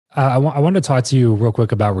I wanted to talk to you real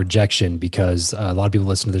quick about rejection because a lot of people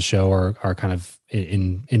listen to the show are kind of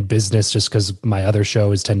in business just because my other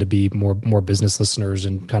shows tend to be more business listeners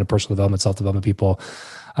and kind of personal development, self-development people.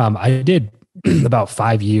 I did about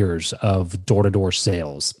 5 years of door-to-door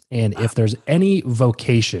sales. And if there's any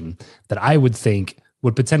vocation that I would think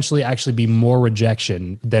would potentially actually be more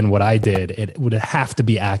rejection than what I did, it would have to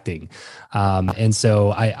be acting. And so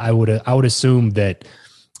I would assume that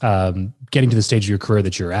getting to the stage of your career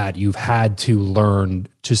that you're at, you've had to learn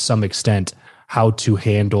to some extent how to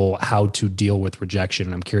handle, how to deal with rejection.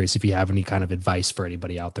 And I'm curious if you have any kind of advice for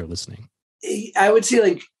anybody out there listening. I would say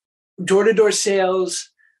like door-to-door sales,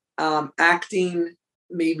 acting,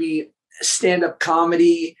 maybe stand-up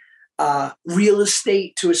comedy, real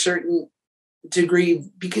estate to a certain degree,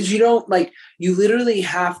 because you literally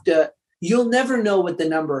have to, you'll never know what the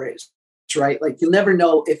number is, right? Like you'll never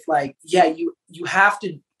know if you have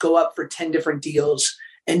to go up for 10 different deals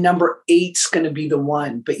and number 8's going to be the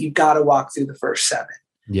one, but you've got to walk through the first 7.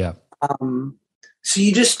 Yeah. So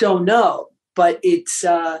you just don't know, but it's,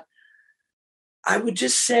 I would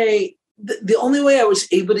just say the only way I was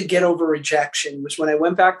able to get over rejection was when I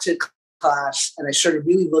went back to class and I started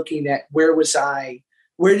really looking at where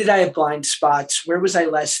did I have blind spots? Where was I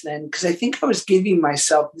less than? Because I think I was giving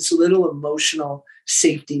myself this little emotional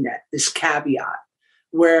safety net, this caveat,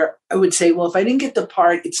 where I would say, well, if I didn't get the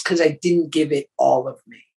part, it's because I didn't give it all of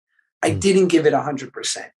me. I didn't give it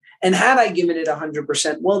 100%. And had I given it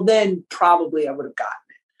 100%, well, then probably I would have gotten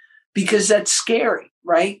it, because that's scary,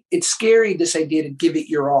 right? It's scary, this idea to give it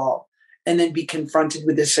your all and then be confronted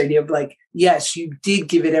with this idea of like, yes, you did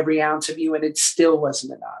give it every ounce of you and it still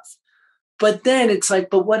wasn't enough. But then it's like,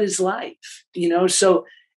 but what is life? So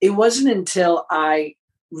it wasn't until I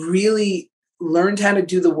really learned how to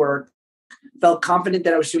do the work, felt confident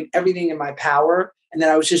that I was doing everything in my power and that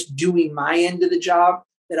I was just doing my end of the job,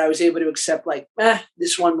 that I was able to accept like,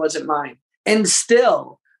 this one wasn't mine. And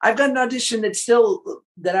still, I've got an audition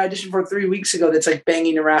that I auditioned for 3 weeks ago that's like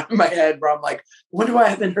banging around in my head where I'm like, when do I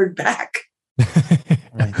haven't heard back?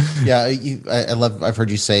 Right. Yeah. I've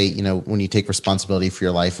heard you say, when you take responsibility for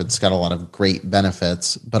your life, it's got a lot of great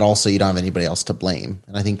benefits, but also you don't have anybody else to blame.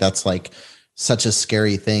 And I think that's like such a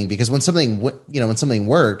scary thing, because when something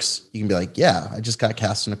works, you can be like, yeah, I just got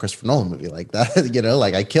cast in a Christopher Nolan movie like that,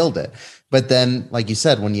 like I killed it. But then, like you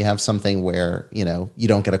said, when you have something where, you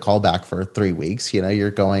don't get a call back for 3 weeks,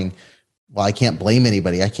 you're going, well, I can't blame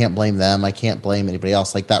anybody. I can't blame them. I can't blame anybody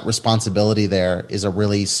else. Like that responsibility there is a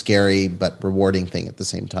really scary but rewarding thing at the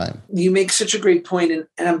same time. You make such a great point. And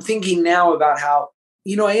I'm thinking now about how,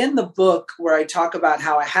 I end the book where I talk about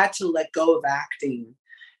how I had to let go of acting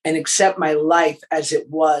and accept my life as it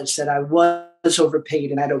was, that I was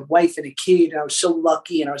overpaid and I had a wife and a kid and I was so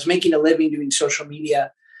lucky and I was making a living doing social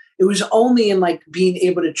media. It was only in like being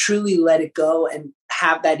able to truly let it go and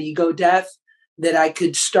have that ego death that I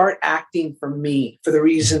could start acting for me, for the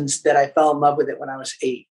reasons that I fell in love with it when I was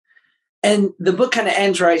 8. And the book kind of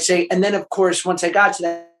ends where I say, and then of course, once I got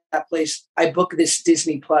to that place, I booked this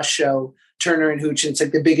Disney Plus show, Turner and Hooch, and it's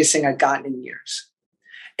like the biggest thing I've gotten in years.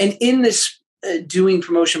 And in this doing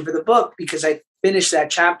promotion for the book, because I finished that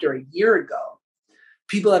chapter a year ago,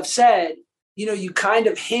 people have said, you kind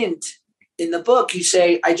of hint in the book, you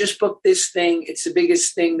say, I just booked this thing. It's the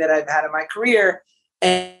biggest thing that I've had in my career.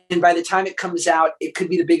 And by the time it comes out, it could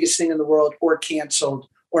be the biggest thing in the world or canceled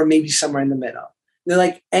or maybe somewhere in the middle. They're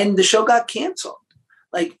like, and the show got canceled.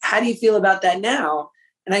 Like, how do you feel about that now?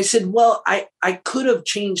 And I said, well, I could have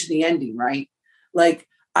changed the ending, right? Like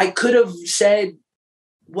I could have said,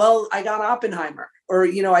 well, I got Oppenheimer or,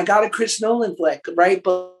 I got a Chris Nolan flick, right?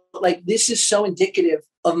 But like, this is so indicative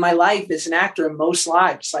of my life as an actor in most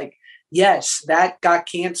lives. Like, yes, that got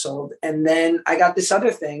canceled. And then I got this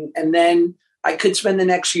other thing. And then I could spend the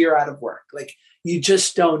next year out of work. Like you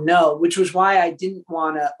just don't know, which was why I didn't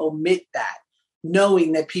want to omit that,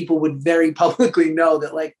 knowing that people would very publicly know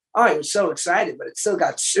that like, oh, I was so excited, but it still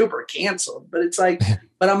got super canceled. But it's like,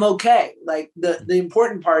 but I'm okay. Like the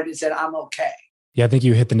important part is that I'm okay. Yeah, I think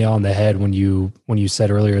you hit the nail on the head when you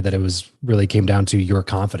said earlier that it was really came down to your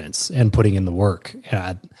confidence and putting in the work.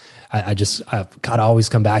 And I've got to always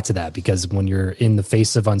come back to that, because when you're in the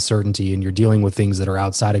face of uncertainty and you're dealing with things that are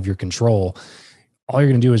outside of your control, all you're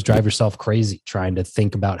going to do is drive yourself crazy trying to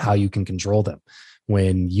think about how you can control them.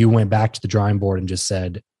 When you went back to the drawing board and just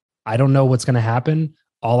said, I don't know what's going to happen.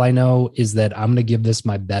 All I know is that I'm going to give this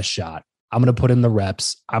my best shot. I'm going to put in the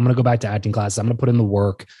reps. I'm going to go back to acting class. I'm going to put in the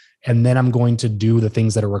work. And then I'm going to do the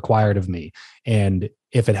things that are required of me. And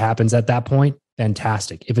if it happens at that point,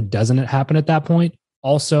 fantastic. If it doesn't happen at that point,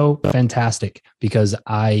 also fantastic, because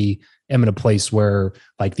I am in a place where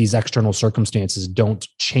like these external circumstances don't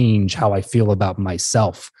change how I feel about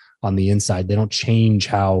myself on the inside. They don't change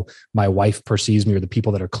how my wife perceives me or the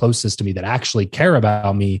people that are closest to me that actually care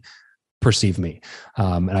about me perceive me.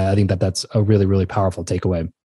 And I think that that's a really, really powerful takeaway.